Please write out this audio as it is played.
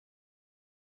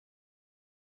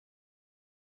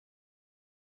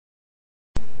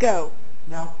Go.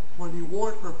 Now, for the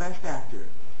award for Best Actor,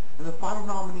 and the final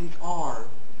nominees are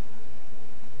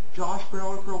Josh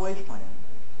Brolin for Wasteland,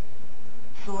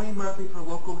 Cillian Murphy for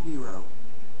Local Hero,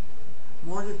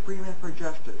 Morgan Freeman for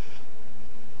Justice,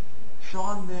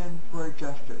 Sean Penn for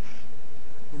Justice,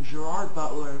 and Gerard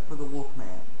Butler for The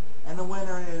Wolfman. And the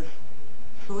winner is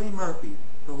Cillian Murphy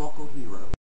for Local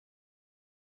Hero.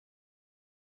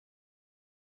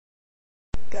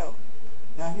 Go.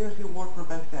 Now here's the award for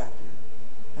Best Actor,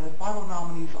 and the final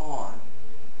nominees are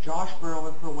Josh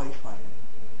Brolin for Wasteland,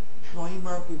 Cillian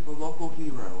Murphy for Local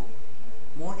Hero,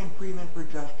 Morgan Freeman for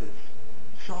Justice,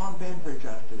 Sean Penn for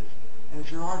Justice, and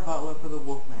Gerard Butler for The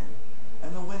Wolfman.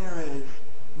 And the winner is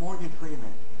Morgan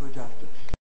Freeman for Justice.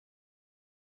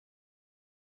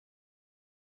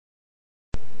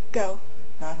 Go.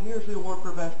 Now here's the award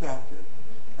for Best Actor,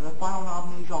 and the final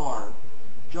nominees are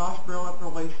Josh Brolin for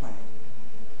Wasteland,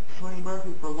 Cillian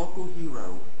Murphy for Local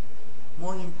Hero,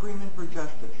 Morgan Freeman for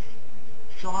Justice,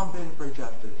 Sean Penn for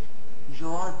Justice,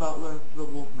 Gerard Butler for The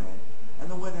Wolfman. And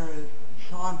the winner is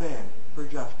Sean Penn for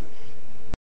Justice.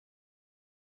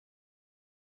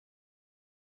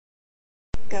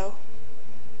 Go.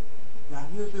 Now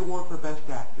here's the award for Best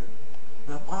Actor,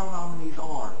 and the final nominees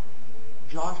are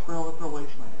Josh Brolin for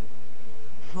Wasteland,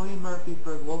 Cillian Murphy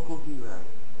for Local Hero,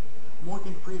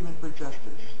 Morgan Freeman for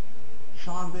Justice,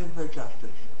 Sean Penn for Justice,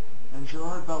 and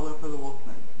Gerard Butler for The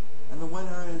Wolfman. And the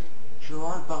winner is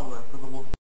Gerard Butler for The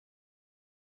Wolfman.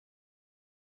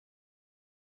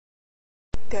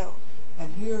 Go.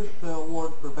 And here's the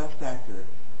award for Best Actor,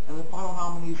 and the final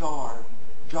nominees are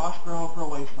Josh Brolin for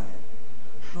Wasteland,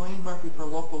 Cillian Murphy for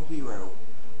Local Hero,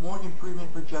 Morgan Freeman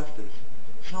for Justice,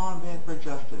 Sean Penn for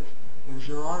Justice, and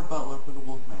Gerard Butler for The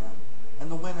Wolfman. And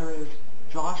the winner is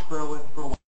Josh Brolin for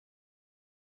Wasteland.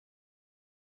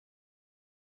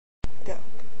 Go.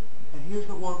 And here's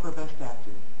the award for Best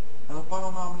Actor, and the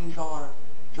final nominees are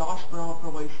Josh Brolin for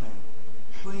Wasteland,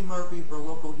 Cillian Murphy for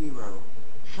Local Hero,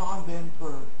 Sean Penn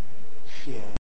for